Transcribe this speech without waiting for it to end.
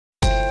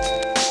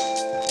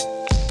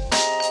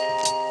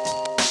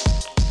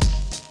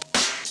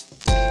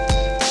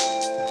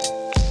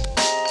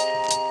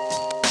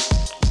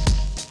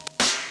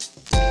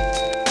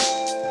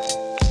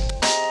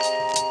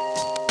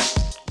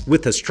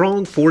With a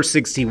strong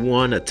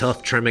 461, a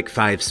tough Tremec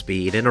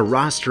 5-speed, and a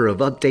roster of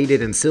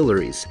updated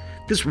ancillaries,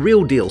 this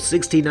real-deal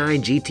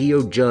 69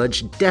 GTO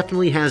Judge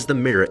definitely has the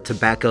merit to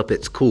back up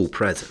its cool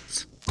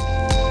presence.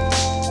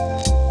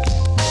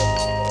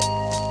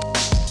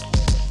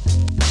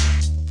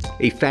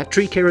 A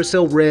factory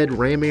Carousel red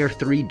Ram Air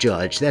 3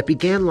 Judge that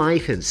began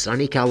life in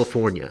sunny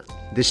California.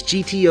 This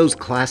GTO's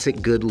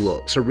classic good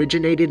looks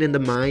originated in the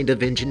mind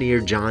of engineer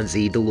John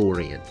Z.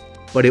 DeLorean.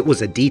 But it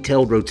was a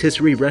detailed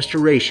rotisserie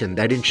restoration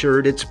that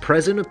ensured its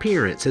present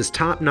appearance is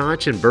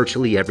top-notch in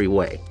virtually every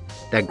way.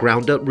 That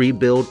ground-up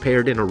rebuild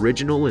paired an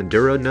original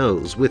Endura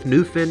nose with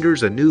new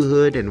fenders, a new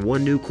hood, and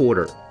one new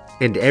quarter.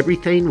 And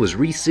everything was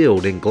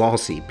resealed in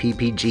glossy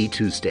PPG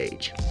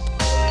 2-stage.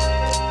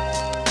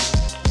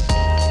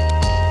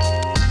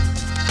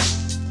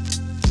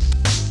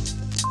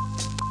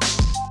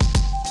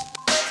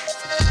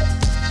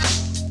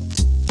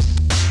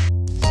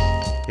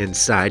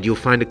 Inside, you'll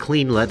find a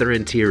clean leather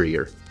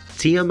interior.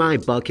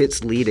 TMI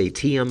buckets lead a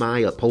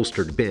TMI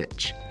upholstered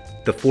bench.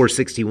 The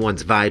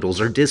 461's vitals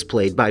are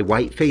displayed by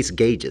white face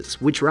gauges,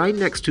 which ride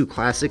next to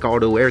classic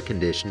auto air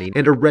conditioning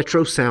and a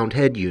retro sound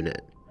head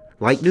unit.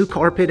 Like new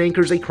carpet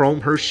anchors a chrome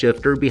Hurst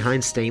shifter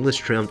behind stainless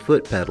trimmed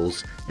foot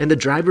pedals, and the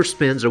driver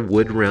spins a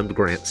wood-rimmed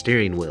Grant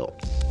steering wheel.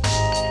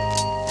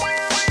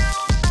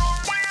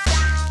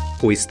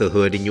 Hoist the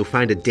hood and you'll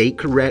find a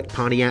date-correct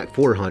Pontiac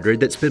 400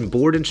 that's been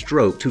bored and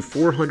stroked to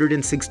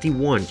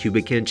 461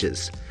 cubic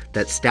inches.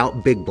 That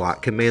stout big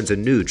block commands a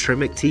new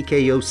Tremec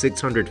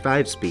TKO600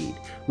 5-speed,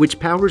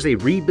 which powers a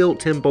rebuilt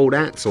 10-bolt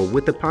axle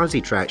with a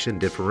posi-traction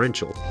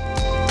differential.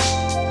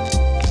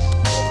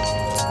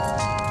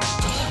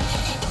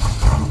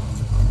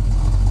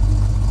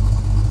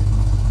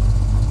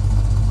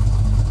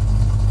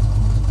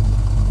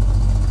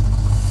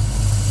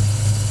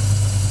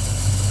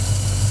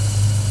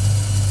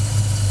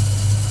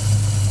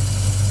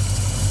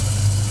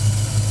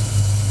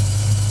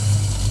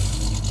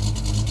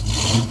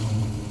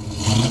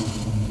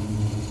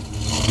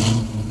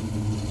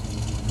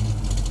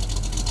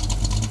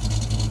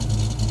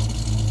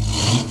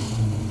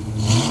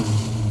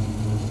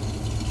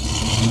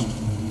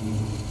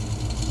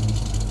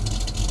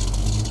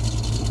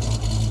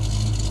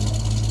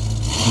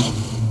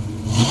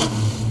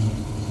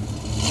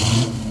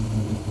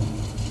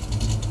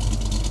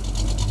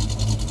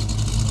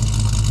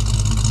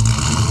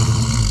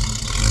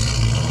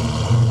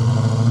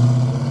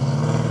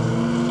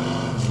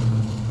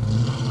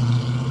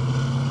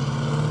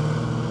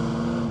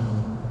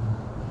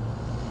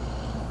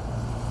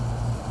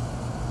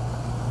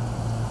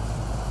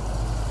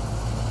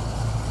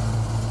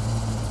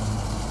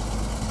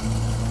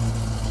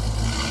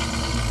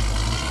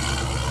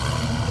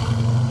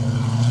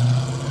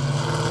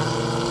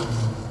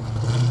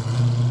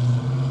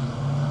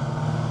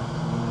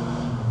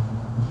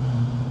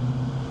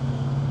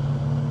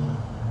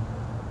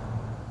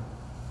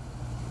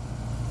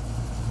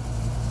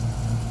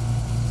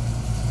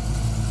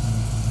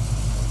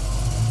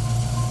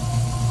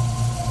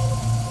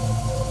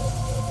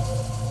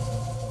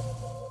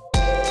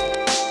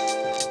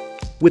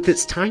 With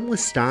its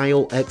timeless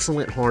style,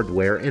 excellent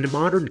hardware, and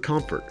modern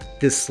comfort,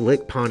 this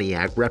slick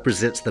Pontiac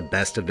represents the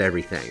best of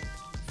everything.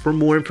 For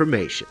more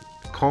information,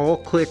 call,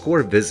 click,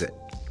 or visit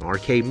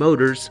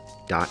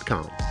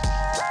rkmotors.com.